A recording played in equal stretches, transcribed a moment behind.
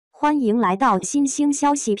欢迎来到新星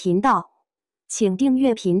消息频道，请订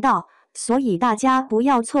阅频道，所以大家不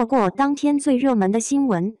要错过当天最热门的新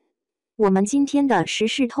闻。我们今天的时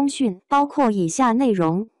事通讯包括以下内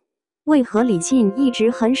容：为何李沁一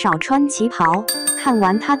直很少穿旗袍？看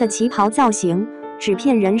完她的旗袍造型，纸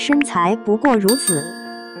片人身材不过如此。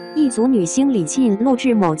一组女星李沁录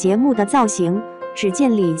制某节目的造型，只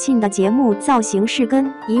见李沁的节目造型是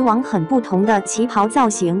跟以往很不同的旗袍造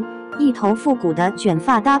型。一头复古的卷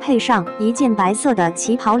发搭配上一件白色的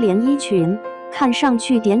旗袍连衣裙，看上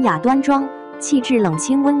去典雅端庄，气质冷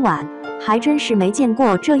清温婉，还真是没见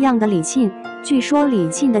过这样的李沁。据说李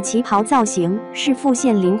沁的旗袍造型是复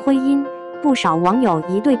现林徽因，不少网友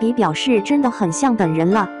一对比表示真的很像本人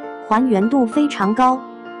了，还原度非常高。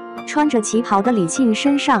穿着旗袍的李沁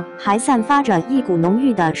身上还散发着一股浓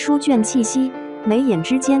郁的书卷气息，眉眼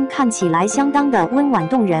之间看起来相当的温婉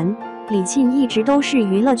动人。李沁一直都是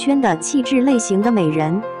娱乐圈的气质类型的美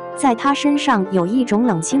人，在她身上有一种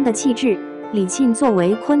冷清的气质。李沁作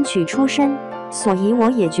为昆曲出身，所以我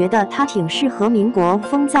也觉得她挺适合民国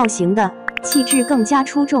风造型的，气质更加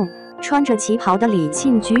出众。穿着旗袍的李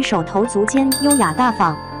沁举手投足间优雅大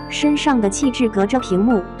方，身上的气质隔着屏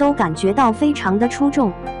幕都感觉到非常的出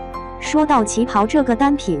众。说到旗袍这个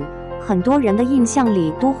单品，很多人的印象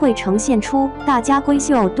里都会呈现出大家闺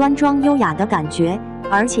秀端庄优雅的感觉。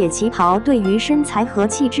而且旗袍对于身材和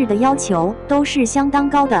气质的要求都是相当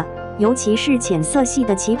高的，尤其是浅色系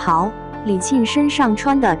的旗袍。李沁身上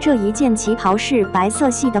穿的这一件旗袍是白色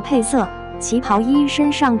系的配色，旗袍衣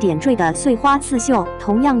身上点缀的碎花刺绣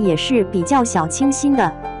同样也是比较小清新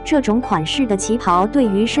的。这种款式的旗袍对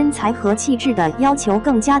于身材和气质的要求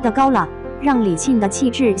更加的高了，让李沁的气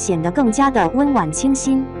质显得更加的温婉清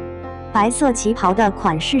新。白色旗袍的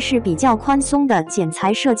款式是比较宽松的剪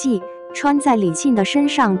裁设计，穿在李沁的身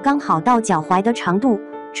上刚好到脚踝的长度，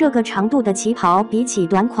这个长度的旗袍比起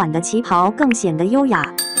短款的旗袍更显得优雅，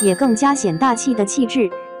也更加显大气的气质。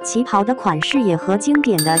旗袍的款式也和经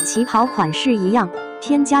典的旗袍款式一样，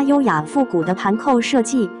添加优雅复古的盘扣设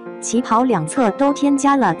计，旗袍两侧都添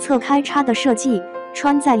加了侧开叉的设计，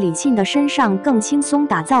穿在李沁的身上更轻松，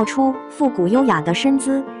打造出复古优雅的身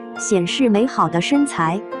姿，显示美好的身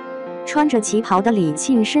材。穿着旗袍的李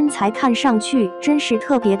沁身材看上去真是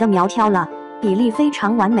特别的苗条了，比例非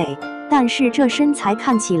常完美，但是这身材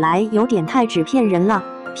看起来有点太纸片人了。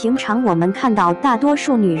平常我们看到大多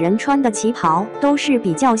数女人穿的旗袍都是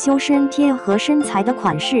比较修身贴合身材的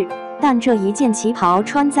款式，但这一件旗袍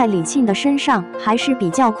穿在李沁的身上还是比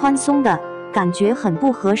较宽松的，感觉很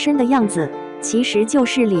不合身的样子。其实就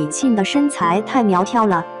是李沁的身材太苗条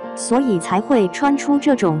了，所以才会穿出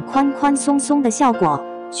这种宽宽松松的效果，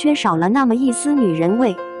缺少了那么一丝女人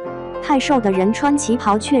味。太瘦的人穿旗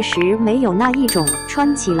袍确实没有那一种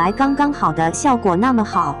穿起来刚刚好的效果那么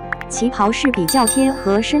好。旗袍是比较贴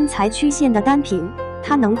合身材曲线的单品，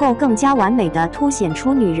它能够更加完美的凸显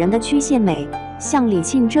出女人的曲线美。像李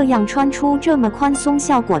沁这样穿出这么宽松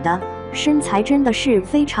效果的身材，真的是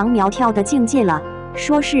非常苗条的境界了。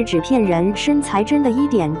说是纸片人身材真的一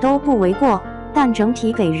点都不为过，但整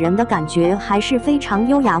体给人的感觉还是非常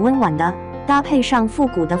优雅温婉的。搭配上复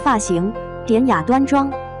古的发型，典雅端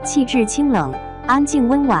庄，气质清冷，安静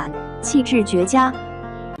温婉，气质绝佳。